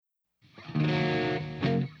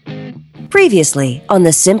Previously on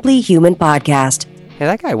the Simply Human podcast. Hey,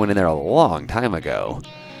 that guy went in there a long time ago.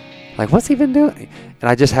 Like, what's he been doing? And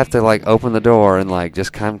I just have to, like, open the door and, like,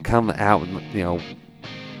 just come out with,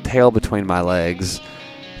 tail between my legs.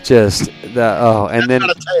 Just, and then...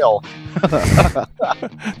 Not a tail.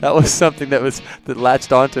 That was something that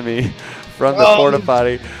latched onto me from the porta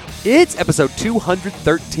potty. It's episode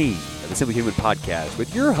 213 of the Simply Human podcast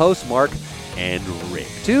with your hosts, Mark and Rick.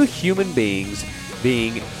 Two human beings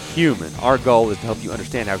being human. Our goal is to help you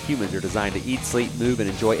understand how humans are designed to eat, sleep, move, and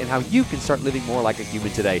enjoy, and how you can start living more like a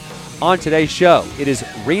human today. On today's show, it is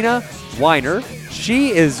Reina Weiner. She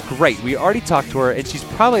is great. We already talked to her, and she's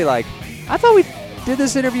probably like, I thought we did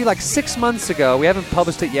this interview like 6 months ago. We haven't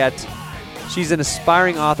published it yet. She's an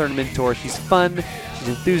aspiring author and mentor. She's fun. She's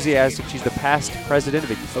enthusiastic. She's the past president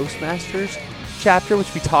of a Toastmasters chapter,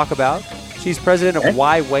 which we talk about. She's president of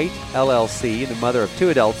Why Wait, LLC, the mother of 2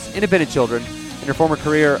 adults, independent children. In her former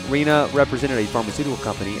career, Reina represented a pharmaceutical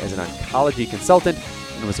company as an oncology consultant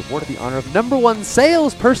and was awarded the honor of #1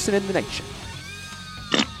 salesperson in the nation.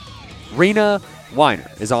 Reina Weiner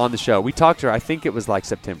is on the show. We talked to her, I think it was like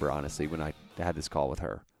September, honestly, when I had this call with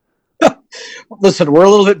her. Listen, we're a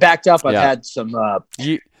little bit backed up. I've had some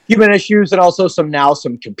human issues and also some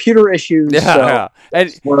computer issues. Yeah.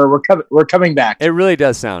 And we're coming back. It really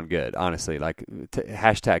does sound good, honestly, like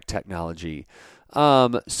hashtag technology.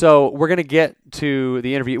 So we're going to get to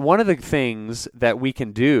the interview. One of the things that we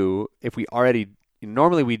can do if we already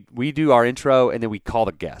normally we do our intro and then we call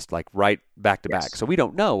the guest like right back to back. So we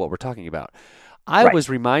don't know what we're talking about. I was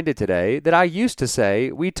reminded today that I used to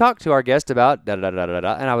say we talked to our guest about da da da da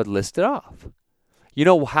da and I would list it off. You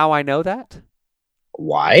know how I know that?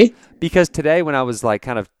 Why? Because today when I was like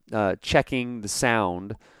kind of checking the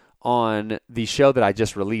sound on the show that I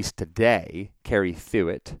just released today, Carry Through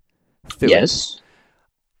It. Yes.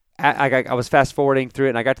 I was fast forwarding through it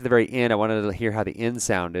and I got to the very end. I wanted to hear how the end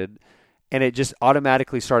sounded and it just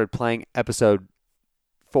automatically started playing episode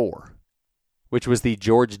 4, which was the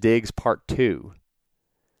George Diggs part 2.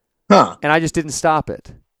 Huh. And I just didn't stop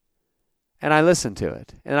it. And I listened to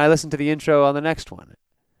it. And I listened to the intro on the next one.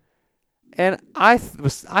 And I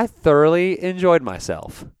thoroughly enjoyed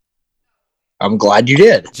myself. I'm glad you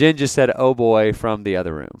did. Jen just said, "Oh boy," from the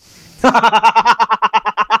other room.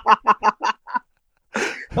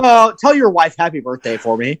 Tell your wife happy birthday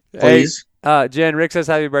for me, please. Hey, Jen, Rick says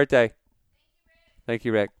happy birthday. Thank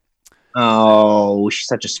you, Rick. Oh, she's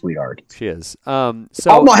such a sweetheart. She is. How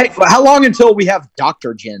long until we have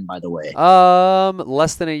Dr. Jen, by the way?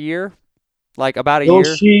 Less than a year. Like about a year.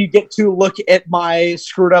 Will she get to look at my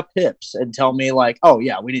screwed up hips and tell me like, oh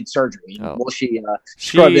yeah, we need surgery? Oh. Will she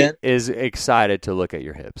scrub in? She is excited to look at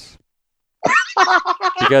your hips.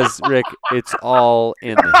 Because, Rick, it's all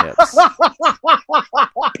in the hips.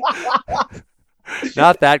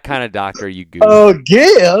 Not that kind of doctor, you goof.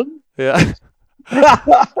 Again? Yeah.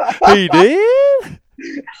 He did?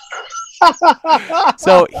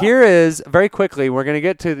 So here is, very quickly, we're going to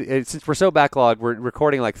get to, since we're so backlogged, we're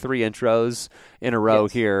recording like 3 intros in a row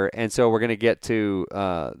here, and so we're going to get to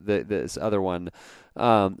this other one,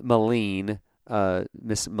 Malene.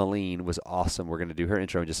 Miss Malene was awesome. We're going to do her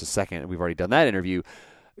intro in just a second. We've already done that interview.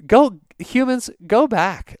 Humans, go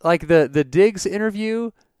back. Like the Diggs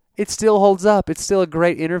interview, it still holds up. It's still a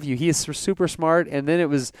great interview. He is super smart. And then it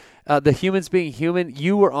was the humans being human.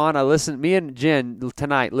 You were on. Me and Jen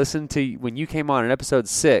tonight listened to when you came on in episode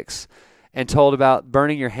 6 and told about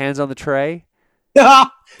burning your hands on the tray. That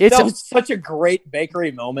was such a great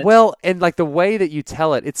bakery moment. Well, and like the way that you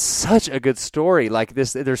tell it, it's such a good story. Like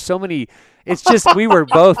this, there's so many. It's just we were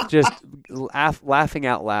both just laughing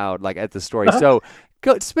out loud like at the story. So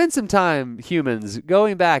go spend some time, humans,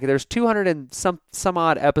 going back. There's 200 and some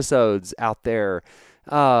odd episodes out there,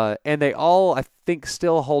 and they all I think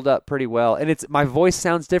still hold up pretty well. And it's my voice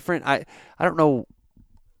sounds different. I don't know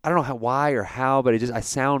why or how, but I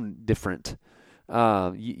sound different.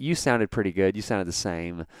 You sounded pretty good. You sounded the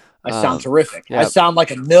same. I sound terrific. Yeah. I sound like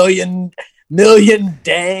 $1 million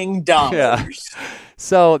dang dollars. Yeah.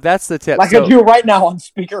 So that's the tip. Like I do right now on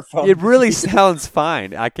speakerphone. It really sounds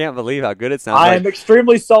fine. I can't believe how good it sounds. I am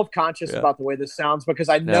extremely self-conscious about the way this sounds because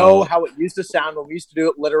I know how it used to sound when we used to do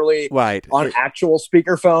it literally on actual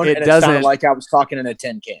speakerphone, and it sounded like I was talking in a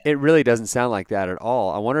tin can. It really doesn't sound like that at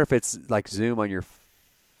all. I wonder if it's like Zoom on your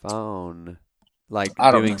phone, like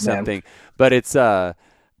doing something. Man. But it's oh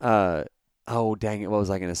dang it! What was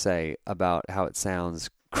I going to say about how it sounds?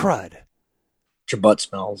 Crud. Your butt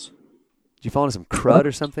smells. Did you fall into some crud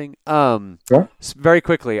or something? Sure. Very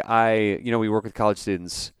quickly, we work with college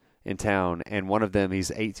students in town, and one of them,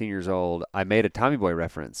 he's 18 years old. I made a Tommy Boy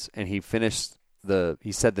reference, and he finished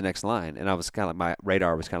he said the next line, and I was kind of my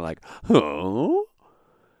radar was kind of like, huh?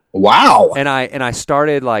 Wow. And I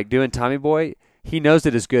started like doing Tommy Boy. He knows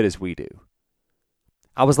it as good as we do.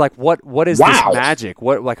 I was like, what is this magic?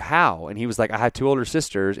 What, like, how? And he was like, I have 2 older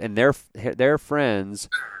sisters, and their friends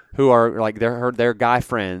who are like their guy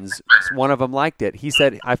friends. One of them liked it. He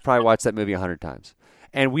said, I've probably watched that movie 100 times.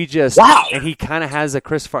 And we just and he kind of has a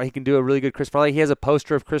Chris Farley. He can do a really good Chris Farley. He has a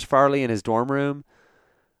poster of Chris Farley in his dorm room.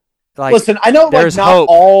 Like, listen, I know there's like hope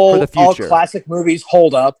not all, for the future. All classic movies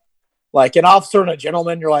hold up. Like An Officer and a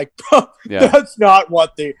Gentleman, you're like, that's not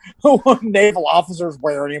what the naval officers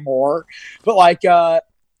wear anymore. But like, I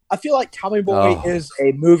feel like Tommy Boy is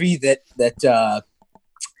a movie that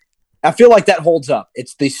I feel like that holds up.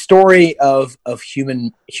 It's the story of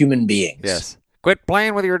human beings. Yes. Quit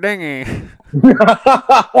playing with your dinghy.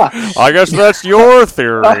 I guess that's your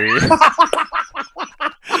theory.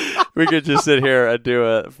 We could just sit here and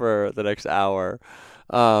do it for the next hour.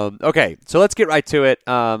 Okay, so let's get right to it.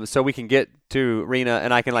 So we can get to Reina,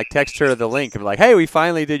 and I can like text her the link and be like, "Hey, we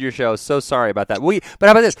finally did your show. So sorry about that." But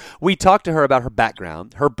how about this? We talked to her about her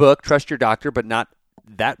background, her book, Trust Your Doctor, but not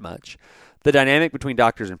that much. The dynamic between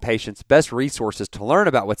doctors and patients, best resources to learn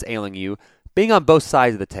about what's ailing you, being on both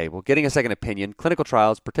sides of the table, getting a second opinion, clinical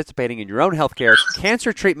trials, participating in your own healthcare,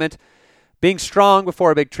 cancer treatment, being strong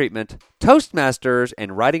before a big treatment, Toastmasters,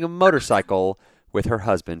 and riding a motorcycle with her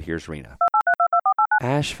husband. Here's Reina.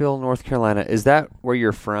 Asheville, North Carolina. Is that where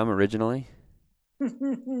you're from originally?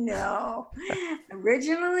 No.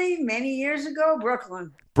 Originally, many years ago,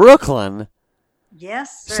 Brooklyn. Brooklyn?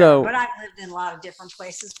 Yes, sir. But I've lived in a lot of different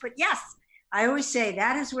places. But yes, I always say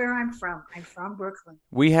that is where I'm from. I'm from Brooklyn.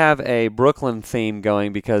 We have a Brooklyn theme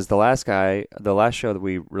going because the last show that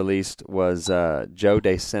we released was Joe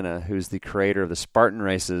DeSena, who's the creator of the Spartan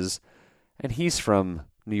races, and he's from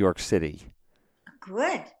New York City.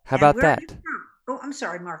 Good. How about that? Oh, I'm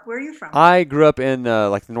sorry, Mark. Where are you from? I grew up in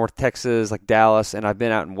like North Texas, like Dallas, and I've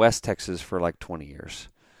been out in West Texas for like 20 years.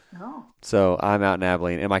 Oh. So I'm out in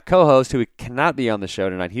Abilene. And my co-host, who cannot be on the show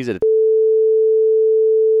tonight, he's at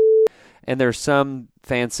and there's some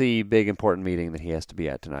fancy, big, important meeting that he has to be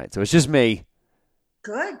at tonight. So it's just me.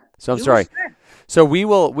 Good. So I'm sorry. So we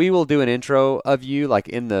will do an intro of you like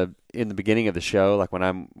in the beginning of the show, like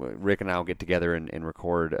when Rick and I will get together and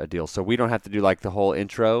record a deal. So we don't have to do like the whole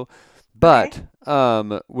intro. But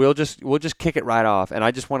we'll just kick it right off, and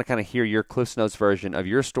I just want to kind of hear your Cliff's Notes version of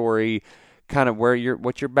your story, kind of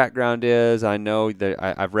what your background is. I know that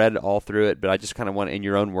I've read all through it, but I just kind of want, in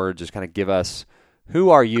your own words, just kind of give us who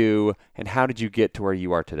are you and how did you get to where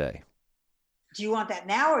you are today. Do you want that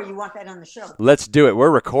now, or you want that on the show? Let's do it.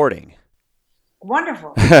 We're recording.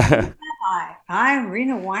 Wonderful. Hi, I'm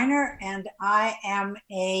Reina Weiner, and I am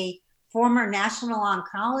a former national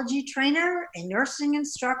oncology trainer, a nursing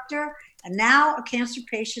instructor, and now a cancer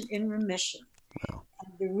patient in remission. Wow.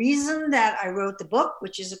 And the reason that I wrote the book,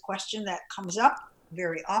 which is a question that comes up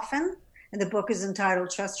very often, and the book is entitled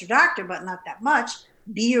Trust Your Doctor, but not that much,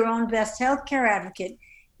 Be Your Own Best Healthcare Advocate,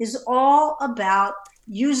 is all about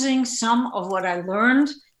using some of what I learned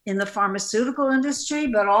in the pharmaceutical industry,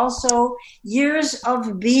 but also years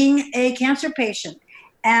of being a cancer patient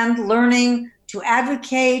and learning to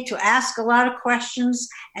advocate, to ask a lot of questions,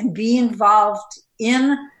 and be involved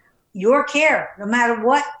in your care. No matter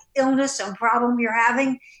what illness and problem you're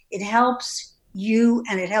having, it helps you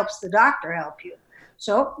and it helps the doctor help you.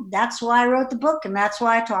 So that's why I wrote the book, and that's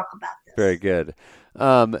why I talk about this. Very good.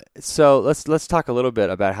 So let's talk a little bit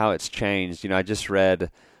about how it's changed. I just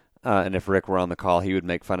read, and if Rick were on the call, he would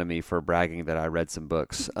make fun of me for bragging that I read some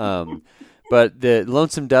books. But the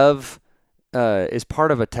Lonesome Dove is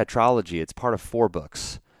part of a tetralogy. It's part of 4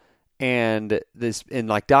 books. And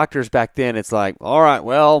like doctors back then, it's like, all right,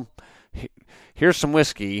 well, here's some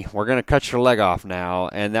whiskey. We're going to cut your leg off now.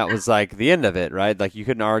 And that was like the end of it, right? Like you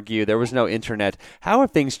couldn't argue. There was no internet. How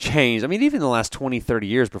have things changed? I mean, even in the last 20, 30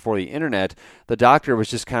 years before the internet, the doctor was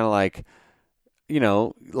just kind of like,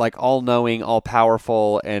 like all-knowing,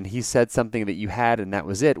 all-powerful, and he said something that you had, and that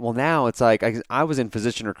was it. Well, now it's like I was in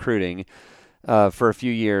physician recruiting for a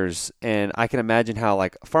few years, and I can imagine how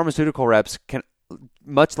like pharmaceutical reps can,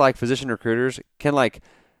 much like physician recruiters, can like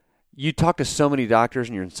you talk to so many doctors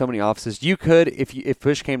and you're in so many offices. You could, if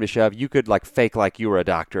push came to shove, you could like fake like you were a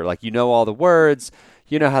doctor, like all the words,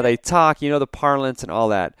 how they talk, the parlance and all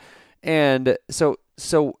that. And so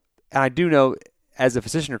I do know as a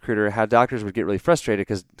physician recruiter how doctors would get really frustrated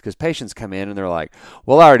because patients come in and they're like,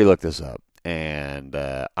 well, I already looked this up. And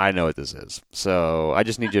I know what this is. So I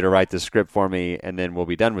just need you to write this script for me, and then we'll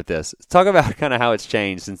be done with this. Talk about kind of how it's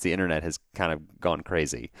changed since the internet has kind of gone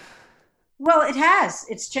crazy. Well, it has.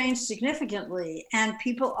 It's changed significantly, and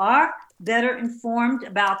people are better informed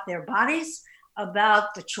about their bodies,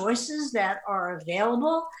 about the choices that are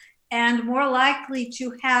available, and more likely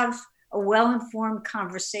to have a well-informed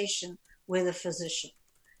conversation with a physician.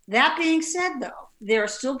 That being said, though, there are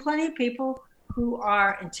still plenty of people who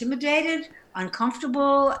are intimidated,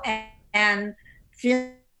 uncomfortable, and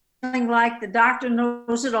feeling like the doctor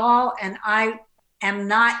knows it all, and I am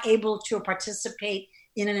not able to participate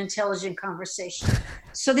in an intelligent conversation.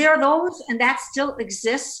 So there are those, and that still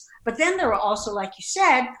exists. But then there are also, like you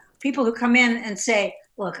said, people who come in and say,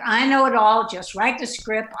 look, I know it all, just write the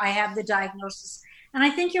script, I have the diagnosis. And I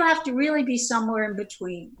think you have to really be somewhere in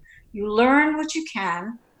between. You learn what you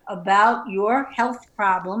can about your health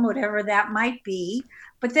problem, whatever that might be,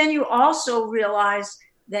 but then you also realize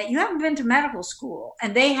that you haven't been to medical school,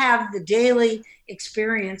 and they have the daily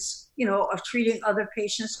experience, of treating other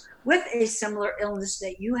patients with a similar illness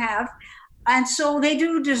that you have. And so they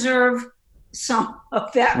do deserve some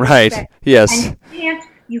of that right respect. Yes. And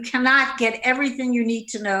you cannot get everything you need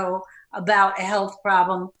to know about a health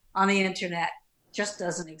problem on the internet. It just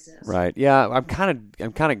doesn't exist. Right. Yeah, I'm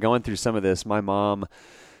kind of going through some of this. My mom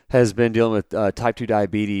has been dealing with type 2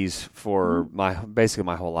 diabetes for basically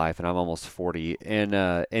my whole life, and I'm almost 40.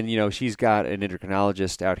 And she's got an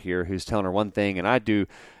endocrinologist out here who's telling her one thing, and I do,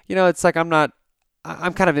 it's like I'm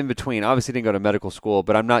kind of in between. Obviously didn't go to medical school,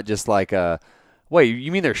 but I'm not just like wait,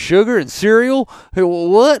 you mean there's sugar in cereal? Hey,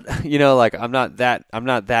 what? I'm not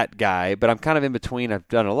that guy, but I'm kind of in between. I've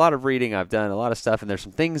done a lot of reading, I've done a lot of stuff, and there's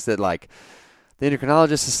some things that like the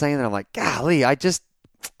endocrinologist is saying that I'm like, golly, I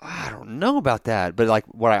don't know about that. But like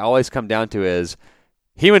what I always come down to is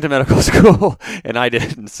he went to medical school and I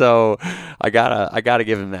didn't. So I gotta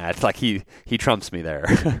give him that. Like he trumps me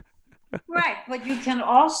there. Right. But you can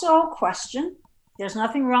also question. There's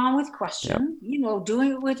nothing wrong with question,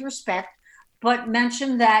 doing it with respect, but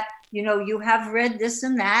mention that, you have read this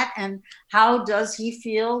and that, and how does he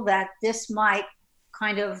feel that this might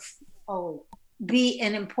kind of, be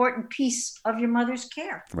an important piece of your mother's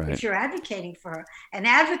care if you're advocating for her. And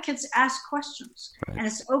advocates ask questions, and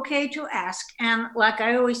it's okay to ask. And like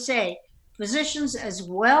I always say, physicians as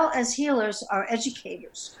well as healers are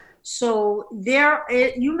educators. So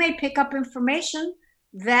you may pick up information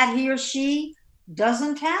that he or she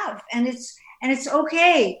doesn't have, and it's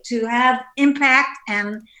okay to have impact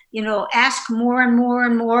and ask more and more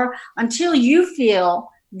and more until you feel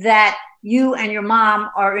that you and your mom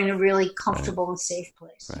are in a really comfortable and safe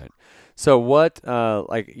place. Right. So what,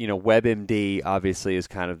 WebMD obviously is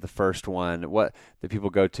kind of the first one. What that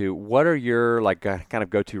people go to. What are your kind of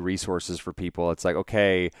go-to resources for people? It's like,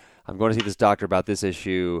 okay, I'm going to see this doctor about this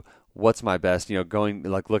issue. What's my best? Going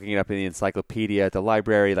looking it up in the encyclopedia at the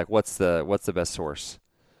library. Like, what's the best source?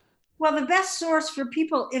 Well, the best source for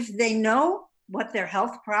people, if they know what their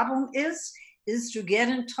health problem is to get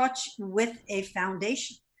in touch with a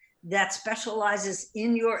foundation that specializes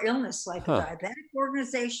in your illness, like a diabetic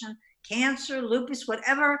organization, cancer, lupus,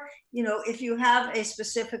 whatever. If you have a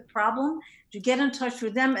specific problem, to get in touch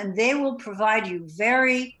with them, and they will provide you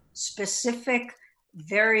very specific,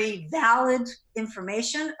 very valid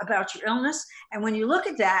information about your illness. And when you look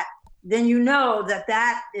at that, then you know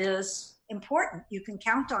that is important. You can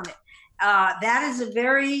count on it. That is a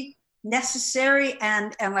very necessary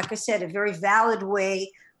and like I said, a very valid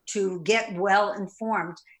way to get well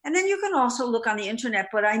informed. And then you can also look on the internet.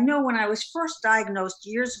 But I know when I was first diagnosed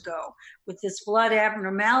years ago with this blood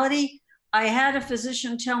abnormality, I had a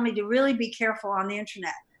physician tell me to really be careful on the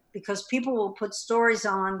internet, because people will put stories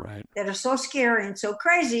on that are so scary and so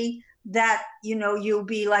crazy that, you'll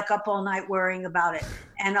be like up all night worrying about it.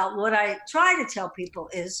 And what I try to tell people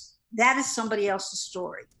is that is somebody else's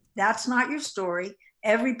story. That's not your story.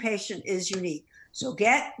 Every patient is unique. So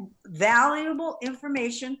get valuable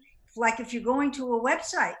information. Like if you're going to a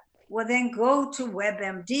website, well, then go to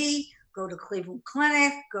WebMD, go to Cleveland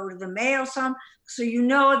Clinic, go to the Mayo some, so you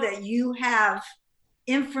know that you have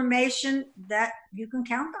information that you can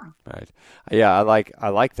count on. Right. Yeah, I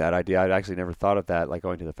like that idea. I'd actually never thought of that, like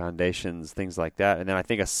going to the foundations, things like that. And then I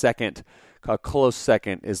think a close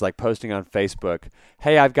second is like posting on Facebook,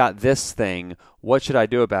 hey, I've got this thing, what should I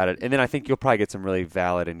do about it? And then I think you'll probably get some really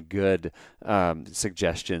valid and good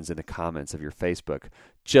suggestions in the comments of your Facebook.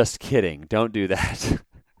 Just kidding. Don't do that.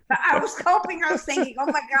 I was thinking, oh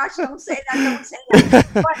my gosh, don't say that.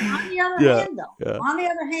 But on the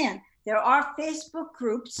other hand, there are Facebook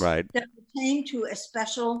groups that pertain to a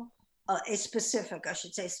specific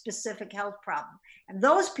health problem. And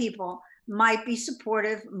those people might be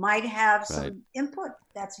supportive, might have some Right. input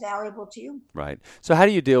that's valuable to you. Right. So how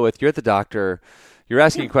do you deal with, you're at the doctor, you're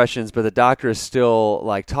asking questions, but the doctor is still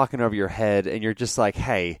like talking over your head, and you're just like,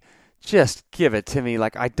 hey, just give it to me.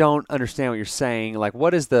 Like, I don't understand what you're saying. Like,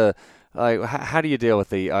 what is the, how do you deal with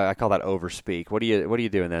the, I call that overspeak. What do you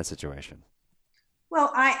do in that situation?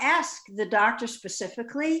 Well, I ask the doctor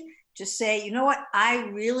specifically to say, you know what,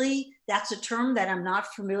 that's a term that I'm not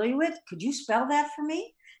familiar with. Could you spell that for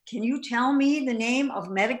me? Can you tell me the name of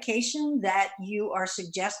medication that you are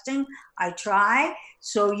suggesting I try?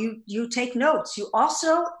 So you take notes. You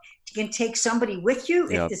also can take somebody with you.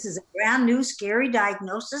 Yep. If this is a brand new, scary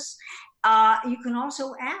diagnosis, you can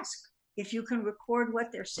also ask if you can record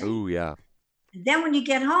what they're saying. Ooh, yeah. And then when you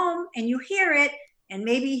get home and you hear it, and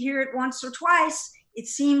maybe hear it once or twice, it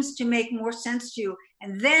seems to make more sense to you.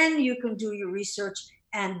 And then you can do your research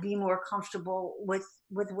and be more comfortable with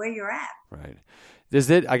where you're at. Right. Does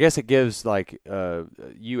it? I guess it gives like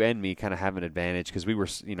you and me kind of have an advantage because we were,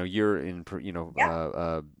 you're in,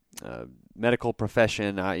 medical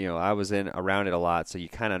profession. I was around it a lot, so you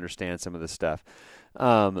kind of understand some of this stuff.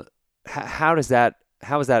 How is that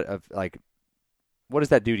like? What does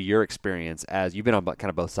that do to your experience as you've been on kind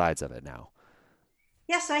of both sides of it now?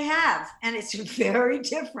 Yes, I have. And it's very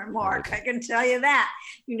different, Mark. Right. I can tell you that.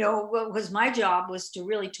 What was my job was to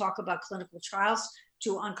really talk about clinical trials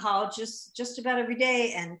to oncologists just about every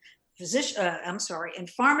day, and and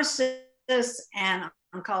pharmacists and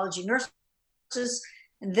oncology nurses.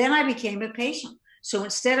 And then I became a patient. So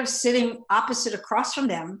instead of sitting opposite across from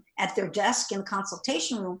them at their desk in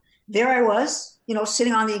consultation room, there I was,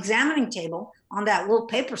 sitting on the examining table on that little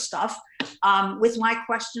paper stuff with my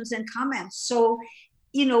questions and comments. So,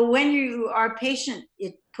 when you are a patient,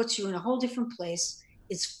 it puts you in a whole different place.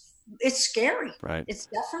 It's scary. Right. It's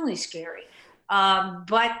definitely scary.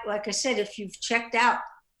 But like I said, if you've checked out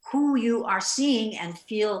who you are seeing and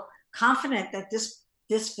feel confident that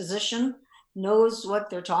this physician knows what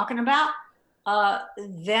they're talking about,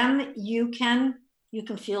 then you can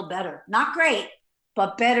feel better. Not great,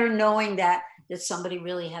 but better knowing that somebody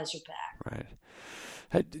really has your back. Right.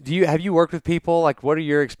 Have you worked with people? Like, what are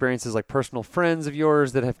your experiences, like personal friends of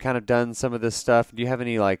yours that have kind of done some of this stuff? Do you have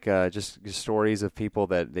any like just stories of people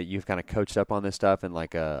that you've kind of coached up on this stuff and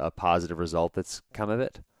like a positive result that's come of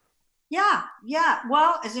it? Yeah.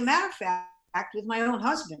 Well, as a matter of fact, with my own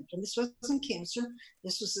husband, and this wasn't cancer,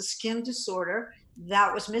 this was a skin disorder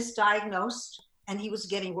that was misdiagnosed, and he was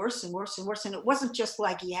getting worse and worse and worse. And it wasn't just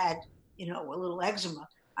like he had, a little eczema.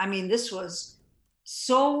 I mean, this was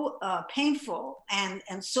so painful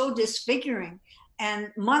and so disfiguring.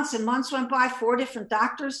 And months went by, 4 different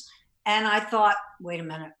doctors. And I thought, wait a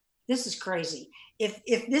minute, this is crazy.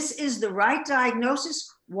 If this is the right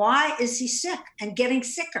diagnosis, why is he sick and getting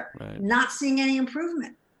sicker, right, not seeing any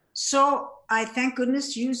improvement? So I, thank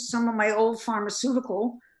goodness, used some of my old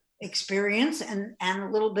pharmaceutical experience and a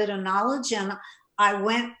little bit of knowledge. And I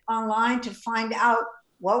went online to find out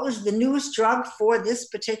what was the newest drug for this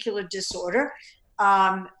particular disorder.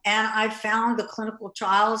 And I found the clinical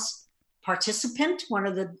trials participant, one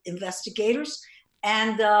of the investigators.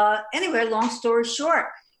 And anyway, long story short,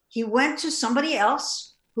 he went to somebody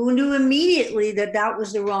else who knew immediately that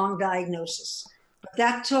was the wrong diagnosis. But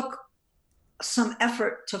that took some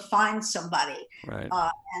effort to find somebody. Right.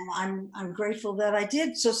 And I'm grateful that I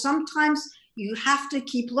did. So sometimes you have to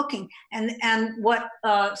keep looking. And what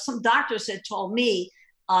some doctors had told me,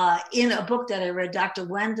 in a book that I read, Dr.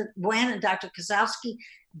 Weiner and Dr. Kozlowski,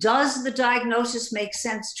 does the diagnosis make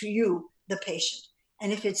sense to you, the patient?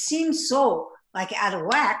 And if it seems so, like out of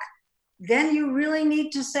whack, then you really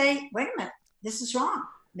need to say, wait a minute, this is wrong.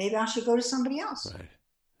 Maybe I should go to somebody else. Right.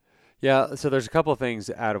 Yeah, so there's a couple of things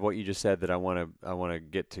out of what you just said that I want to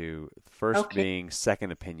get to. First being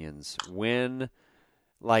second opinions. When,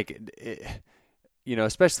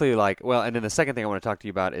 especially and then the second thing I want to talk to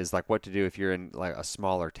you about is like what to do if you're in like a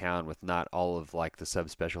smaller town with not all of like the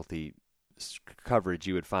subspecialty coverage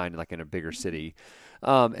you would find like in a bigger city.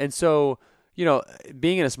 And so,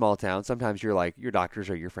 being in a small town, sometimes you're like, your doctors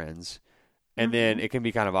are your friends. And then it can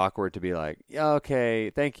be kind of awkward to be like, yeah, okay,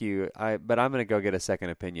 thank you, but I'm going to go get a second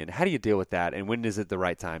opinion. How do you deal with that? And when is it the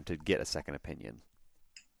right time to get a second opinion?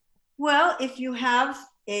 Well, if you have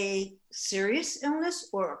a serious illness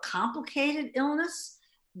or a complicated illness,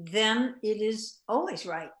 then it is always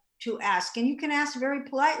right to ask. And you can ask very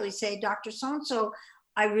politely, say, Dr. So-and-so,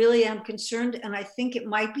 I really am concerned, and I think it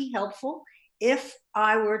might be helpful if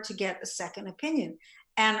I were to get a second opinion.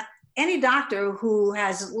 And any doctor who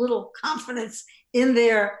has little confidence in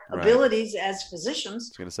their abilities as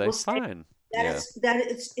physicians will say, fine.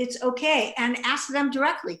 it's okay, and ask them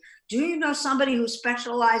directly. Do you know somebody who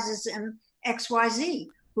specializes in XYZ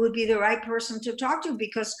who would be the right person to talk to?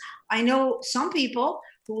 Because I know some people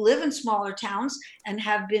who live in smaller towns and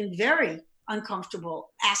have been very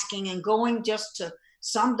uncomfortable asking and going just to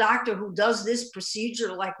some doctor who does this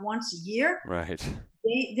procedure like once a year. Right.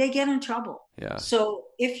 They get in trouble. Yeah. So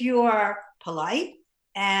if you are polite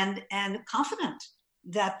and confident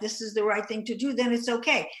that this is the right thing to do, then it's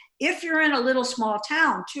okay. If you're in a little small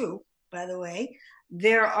town too, by the way,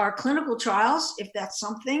 there are clinical trials, if that's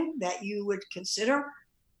something that you would consider,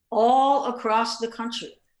 all across the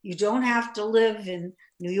country. You don't have to live in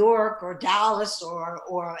New York or Dallas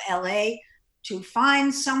or LA to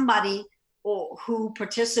find somebody who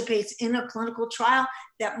participates in a clinical trial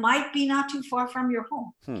that might be not too far from your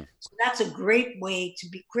home. So that's a great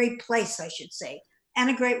place, I should say, and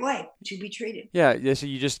a great way to be treated. Yeah. So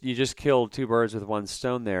you just killed two birds with one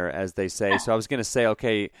stone there, as they say. So I was going to say,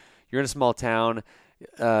 okay, you're in a small town,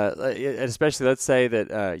 especially let's say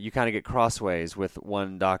that you kind of get crossways with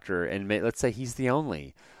one doctor, and let's say he's the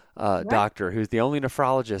only doctor who's the only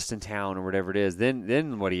nephrologist in town or whatever it is.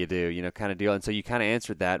 Then what do you do? Kind of deal. And so you kind of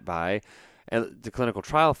answered that by the clinical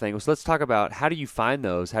trial thing. So let's talk about, how do you find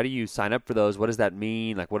those? How do you sign up for those? What does that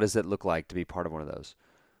mean? Like, what does it look like to be part of one of those?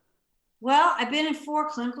 Well, I've been in 4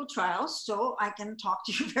 clinical trials, so I can talk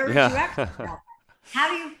to you very directly about that. How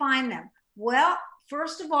do you find them? Well,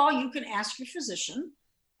 first of all, you can ask your physician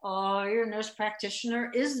or your nurse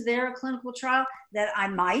practitioner, is there a clinical trial that I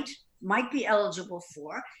might be eligible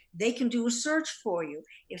for? They can do a search for you.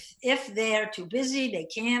 If they're too busy, they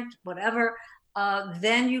can't, whatever,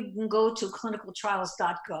 then you can go to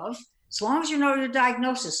clinicaltrials.gov, as long as you know your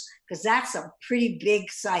diagnosis, because that's a pretty big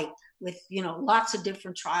site with lots of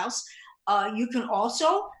different trials. You can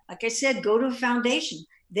also, like I said, go to a foundation.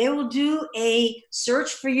 They will do a search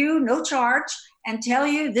for you, no charge, and tell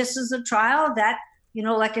you this is a trial that,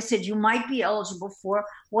 like I said, you might be eligible for.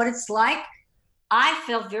 What it's like, I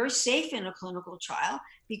felt very safe in a clinical trial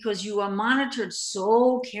because you are monitored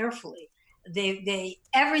so carefully. They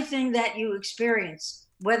everything that you experience,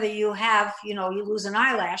 whether you have, you lose an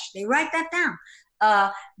eyelash, they write that down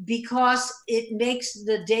because it makes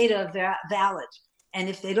the data valid. And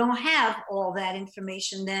if they don't have all that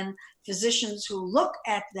information, then physicians who look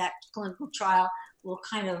at that clinical trial will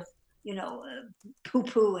kind of,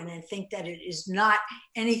 poo-poo and then think that it is not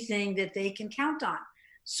anything that they can count on.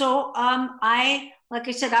 So like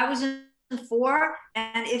I said, I was in 4,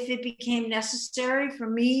 and if it became necessary for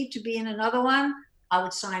me to be in another one, I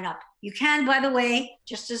would sign up. You can, by the way,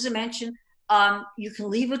 just as I mentioned, you can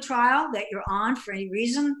leave a trial that you're on for any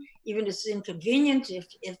reason, even if it's inconvenient,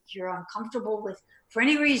 if you're uncomfortable with, for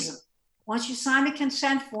any reason. Once you sign the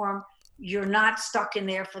consent form, you're not stuck in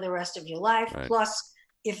there for the rest of your life. Right. Plus,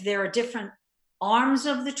 if there are different arms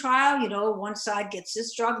of the trial, one side gets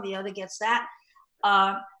this drug, the other gets that.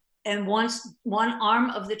 And once one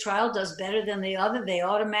arm of the trial does better than the other, they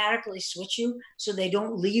automatically switch you, so they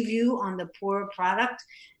don't leave you on the poor product.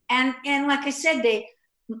 And like I said,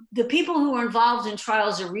 the people who are involved in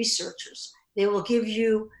trials are researchers. They will give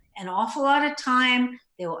you an awful lot of time.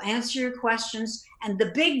 They will answer your questions. And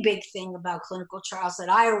the big thing about clinical trials that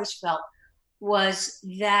I always felt was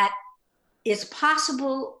that it's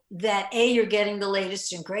possible that A, you're getting the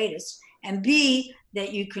latest and greatest, and B,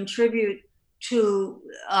 that you contribute to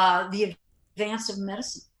the advance of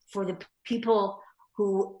medicine for the people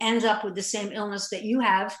who end up with the same illness that you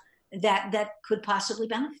have that could possibly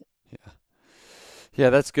benefit. Yeah,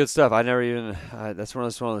 that's good stuff. I never even that's one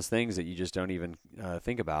of those things that you just don't even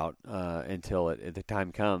think about until the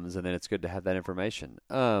time comes, and then it's good to have that information.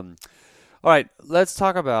 All right, let's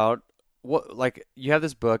talk about what, like, you have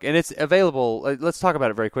this book and it's available. Let's talk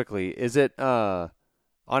about it very quickly. Is it on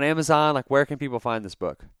Amazon? Like, where can people find this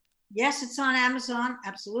book? Yes, it's on Amazon.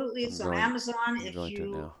 Absolutely, it's on Amazon. If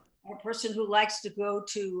you are a person who likes to go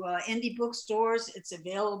to indie bookstores, it's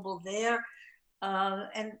available there.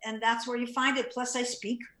 And that's where you find it. Plus, I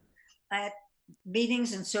speak at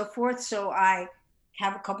meetings and so forth, so I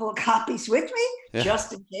have a couple of copies with me,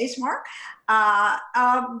 just in case, Mark. But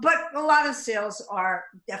a lot of sales are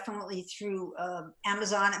definitely through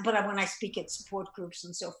Amazon. But when I speak at support groups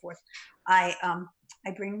and so forth, I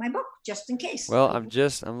bring my book just in case. Well,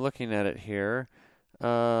 I'm looking at it here.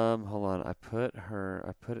 Hold on, I put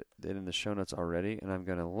it in the show notes already, and I'm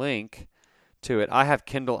going to link to it. I have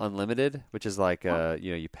Kindle Unlimited, which is like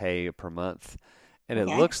you pay per month, and it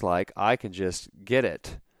looks like I can just get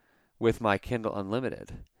it with my Kindle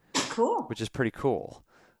Unlimited. Cool. Which is pretty cool.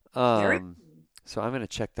 So I'm going to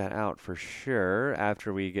check that out for sure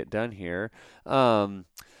after we get done here.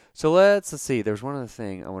 So let's see. There's one other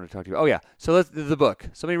thing I want to talk to you about. Oh, yeah. So the book.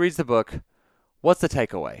 Somebody reads the book. What's the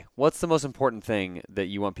takeaway? What's the most important thing that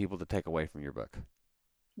you want people to take away from your book?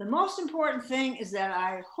 The most important thing is that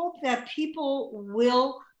I hope that people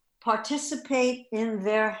will participate in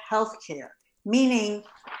their health care. Meaning,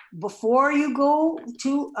 before you go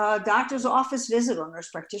to a doctor's office visit or nurse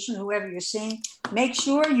practitioner, whoever you're seeing, make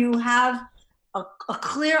sure you have a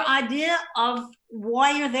clear idea of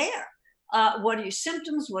why you're there. What are your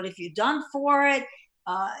symptoms? What have you done for it?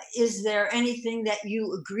 Is there anything that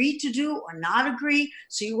you agree to do or not agree?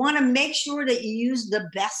 So you want to make sure that you use the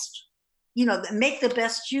best, make the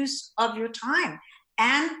best use of your time.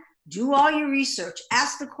 And do all your research,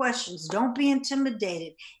 ask the questions, don't be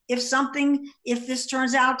intimidated. If this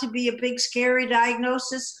turns out to be a big, scary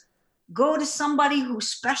diagnosis, go to somebody who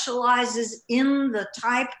specializes in the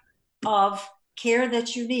type of care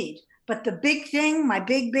that you need. But the big thing, my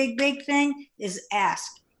big thing is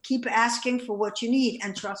ask. Keep asking for what you need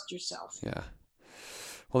and trust yourself. Yeah.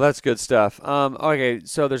 Well, that's good stuff. Okay,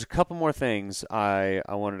 so there's a couple more things I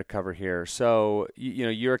wanted to cover here. So,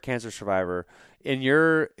 you're a cancer survivor. In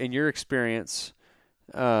your experience,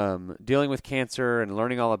 dealing with cancer and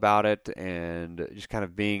learning all about it, and just kind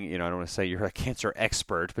of being, I don't want to say you're a cancer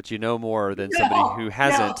expert, but you know more than somebody who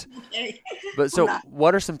hasn't. No. Okay. But so,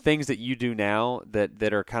 what are some things that you do now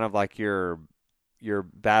that are kind of like you're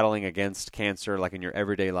battling against cancer, like in your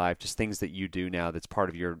everyday life? Just things that you do now that's part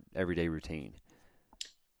of your everyday routine.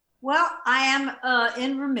 Well, I am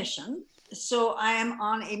in remission, so I am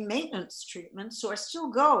on a maintenance treatment. So I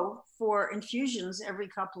still go for infusions every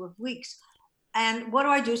couple of weeks. And what do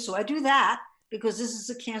I do? So I do that because this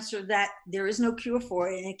is a cancer that there is no cure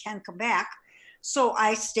for it and it can come back. So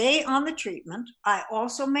I stay on the treatment. I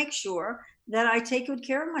also make sure that I take good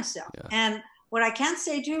care of myself. Yeah. And what I can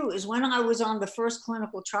say too is when I was on the first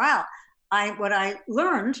clinical trial, what I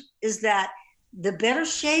learned is that the better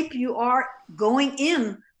shape you are going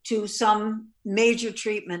in to some major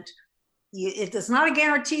treatment, it is not a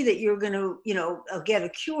guarantee that you're going to, get a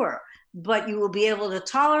cure, but you will be able to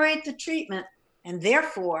tolerate the treatment, and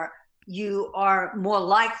therefore you are more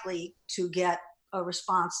likely to get a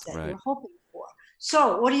response that you're hoping for.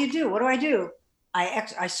 So what do you do? What do I do?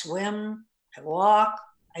 I swim, I walk,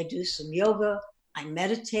 I do some yoga, I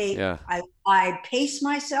meditate, I pace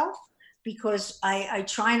myself, because I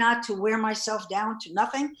try not to wear myself down to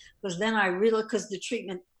nothing, because then because the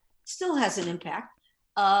treatment still has an impact.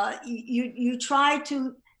 You try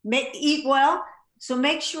to eat well, so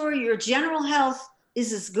make sure your general health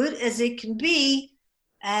is as good as it can be,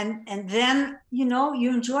 and then you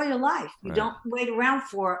enjoy your life. You don't wait around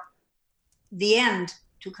for the end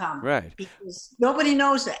to come, because nobody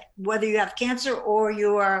knows that, whether you have cancer or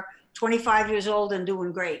you are 25 years old and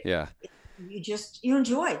doing great. You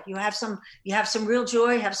enjoy. You have some real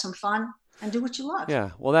joy, have some fun, and do what you love.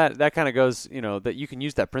 Yeah. Well, that kind of goes, that you can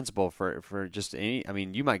use that principle for just any. I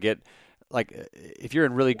mean, you might get, like, if you're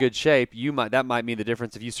in really good shape, that might mean the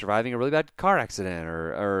difference of you surviving a really bad car accident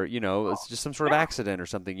or it's just some sort of accident or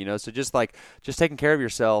something. So just taking care of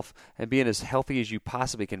yourself and being as healthy as you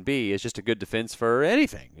possibly can be is just a good defense for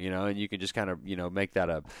anything. And you can just kind of make that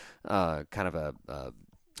a kind of a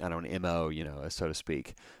an MO, so to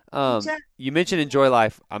speak. You mentioned enjoy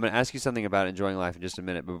life. I'm going to ask you something about enjoying life in just a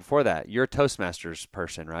minute. But before that, you're a Toastmasters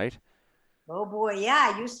person, right? Oh, boy,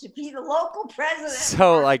 yeah. I used to be the local president.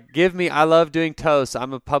 So, I love doing toasts.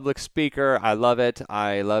 I'm a public speaker. I love it.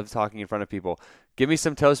 I love talking in front of people. Give me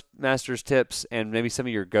some Toastmasters tips and maybe some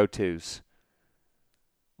of your go-tos.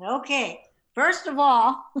 Okay. First of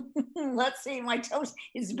all, let's see, my toast.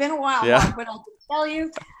 It's been a while, Mark, but I can tell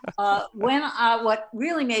you what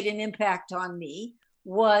really made an impact on me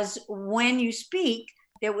was when you speak,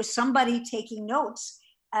 there was somebody taking notes.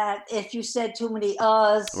 If you said too many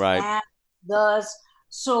and does,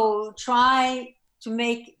 so try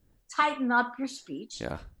to tighten up your speech.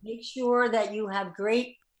 Yeah. Make sure that you have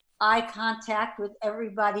great eye contact with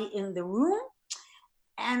everybody in the room,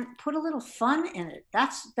 and put a little fun in it.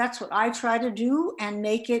 That's what I try to do, and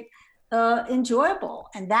make it enjoyable.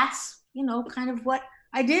 And that's kind of what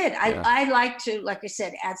I did. I like to, like I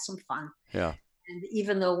said, add some fun. Yeah. And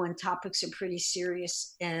even though when topics are pretty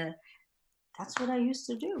serious, that's what I used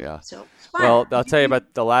to do. Yeah. So it's fun. Well, I'll tell you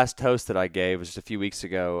about the last toast that I gave was just a few weeks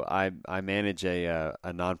ago. I manage a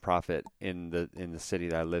nonprofit in the city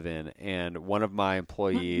that I live in, and one of my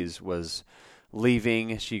employees was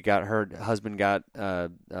leaving. Her husband got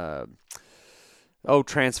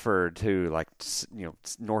transferred to like,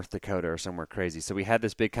 North Dakota or somewhere crazy. So we had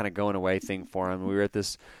this big kind of going away thing for him. We were at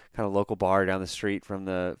this kind of local bar down the street from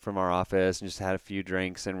our office and just had a few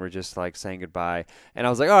drinks and we're just like saying goodbye. And I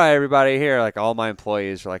was like, all right, everybody here, like all my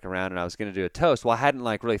employees were like around and I was going to do a toast. Well, I hadn't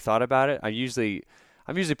like really thought about it. I'm usually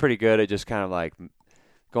pretty good at just kind of like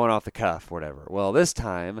going off the cuff or whatever. Well, this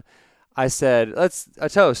time I said, let's a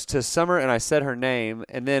toast to Summer, and I said her name,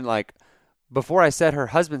 and then like before I said her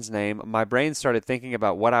husband's name, my brain started thinking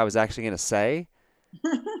about what I was actually going to say.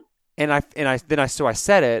 and I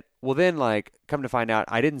said it. Well, then like come to find out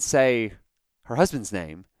I didn't say her husband's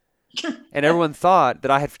name. And everyone thought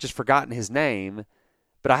that I had just forgotten his name.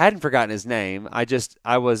 But I hadn't forgotten his name. I just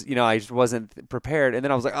wasn't prepared. And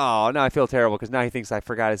then I was like, oh, now I feel terrible because now he thinks I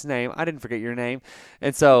forgot his name. I didn't forget your name.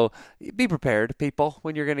 And so be prepared, people,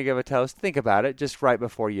 when you're going to give a toast. Think about it just right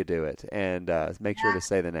before you do it and make sure to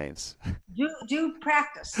say the names. Do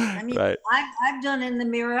practice. I mean, right. I've done in the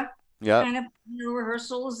mirror kind of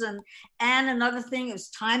rehearsals. And another thing is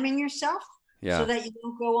timing yourself so that you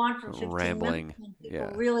don't go on for 15 rambling. minutes and people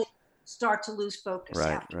really start to lose focus.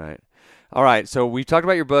 Right. All right, so we talked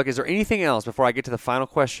about your book. Is there anything else before I get to the final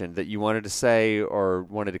question that you wanted to say or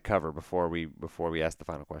wanted to cover before we ask the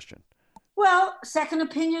final question? Well, second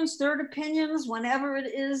opinions, third opinions, whenever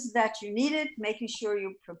it is that you need it, making sure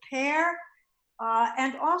you prepare,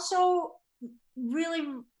 and also really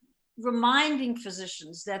reminding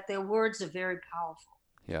physicians that their words are very powerful.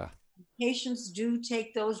 Yeah. Patients do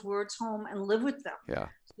take those words home and live with them. Yeah.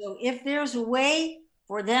 So if there's a way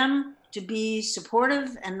for them to be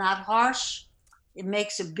supportive and not harsh, it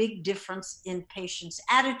makes a big difference in patients'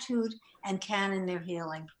 attitude and can in their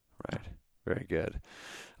healing. Right. Very good.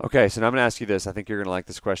 Okay, so now I'm going to ask you this. I think you're going to like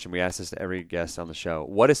this question. We ask this to every guest on the show.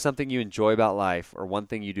 What is something you enjoy about life or one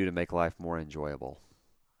thing you do to make life more enjoyable?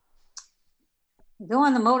 Go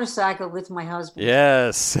on the motorcycle with my husband.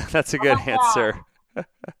 Yes, that's a good answer.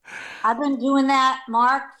 I've been doing that,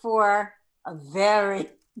 Mark, for a very,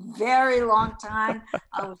 very long time.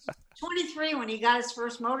 I was 23 when he got his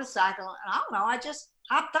first motorcycle, and I don't know, I just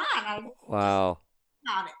hopped on. Wow.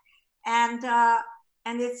 About it. And I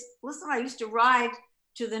used to ride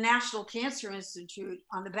to the National Cancer Institute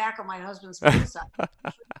on the back of my husband's motorcycle.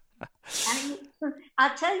 And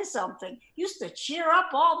I'll tell you something, he used to cheer up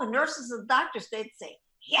all the nurses and doctors. They'd say,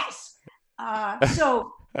 yes.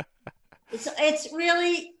 So it's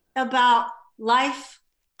really about life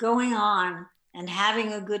going on and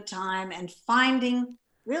having a good time and finding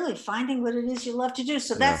what it is you love to do.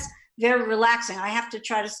 So that's very relaxing. I have to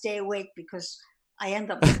try to stay awake because I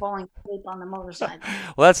end up falling asleep on the motorcycle.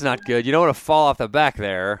 Well, that's not good. You don't want to fall off the back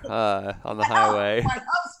there on the highway. My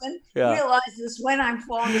husband realizes when I'm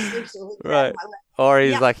falling asleep, so he'll grab my leg. Or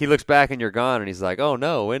he's like, he looks back and you're gone, and he's like, "Oh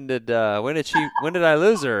no, when did I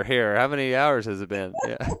lose her here? How many hours has it been?"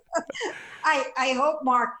 Yeah. I hope,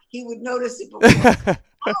 Mark, he would notice it before.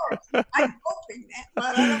 I'm hoping that,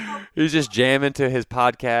 but I don't know. He's just jamming to his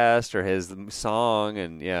podcast or his song,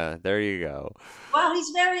 and there you go. Well,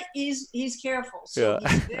 he's careful, so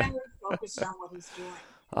he's very focused on what he's doing.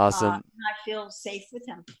 Awesome. And I feel safe with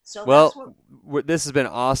him. So this has been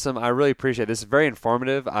awesome. I really appreciate it. This is very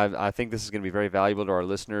informative. I think this is going to be very valuable to our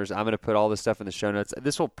listeners. I'm going to put all this stuff in the show notes.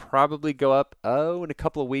 This will probably go up in a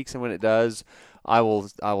couple of weeks, and when it does, I will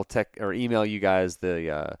text or email you guys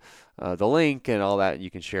the link and all that, and you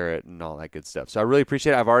can share it and all that good stuff. So I really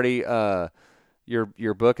appreciate it. I've already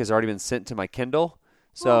your book has already been sent to my Kindle,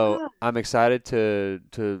 so I'm excited to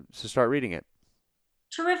start reading it.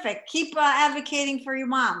 Terrific. Keep advocating for your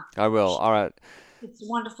mom. I will. All right. It's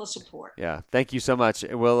wonderful support. Yeah. Thank you so much.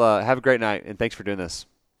 We'll have a great night, and thanks for doing this.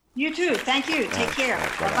 You too. Thank you. Take care.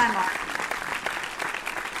 Bye-bye, Mark.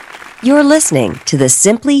 You're listening to the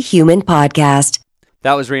Simply Human podcast.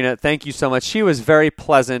 That was Reina. Thank you so much. She was very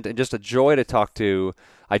pleasant and just a joy to talk to.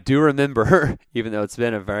 I do remember her, even though it's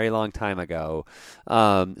been a very long time ago.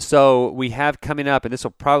 So we have coming up, and this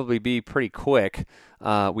will probably be pretty quick,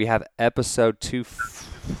 we have episode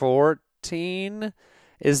 214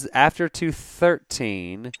 is after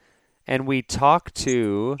 213, and we talk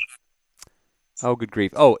to... Oh, good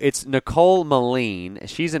grief. Oh, it's Nicole Moline.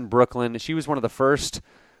 She's in Brooklyn. She was one of the first...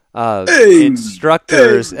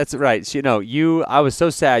 instructors. That's right. I was so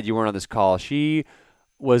sad you weren't on this call. She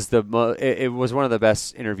was it was one of the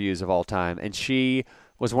best interviews of all time, and she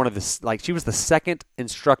was one of she was the second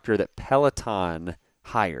instructor that Peloton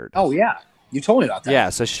hired. Oh yeah, you told me about that.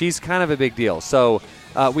 Yeah, so she's kind of a big deal. So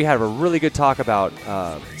we had a really good talk about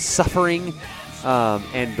suffering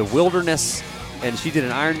and the wilderness, and she did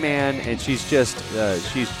an Ironman, and she's just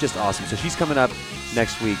awesome. So she's coming up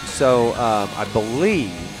next week. So I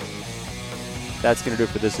believe that's going to do it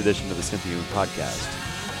for this edition of the Simply Human podcast.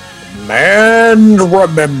 Man,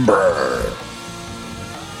 remember.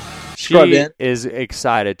 She is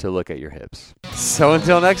excited to look at your hips. So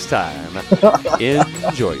until next time,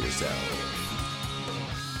 enjoy yourself.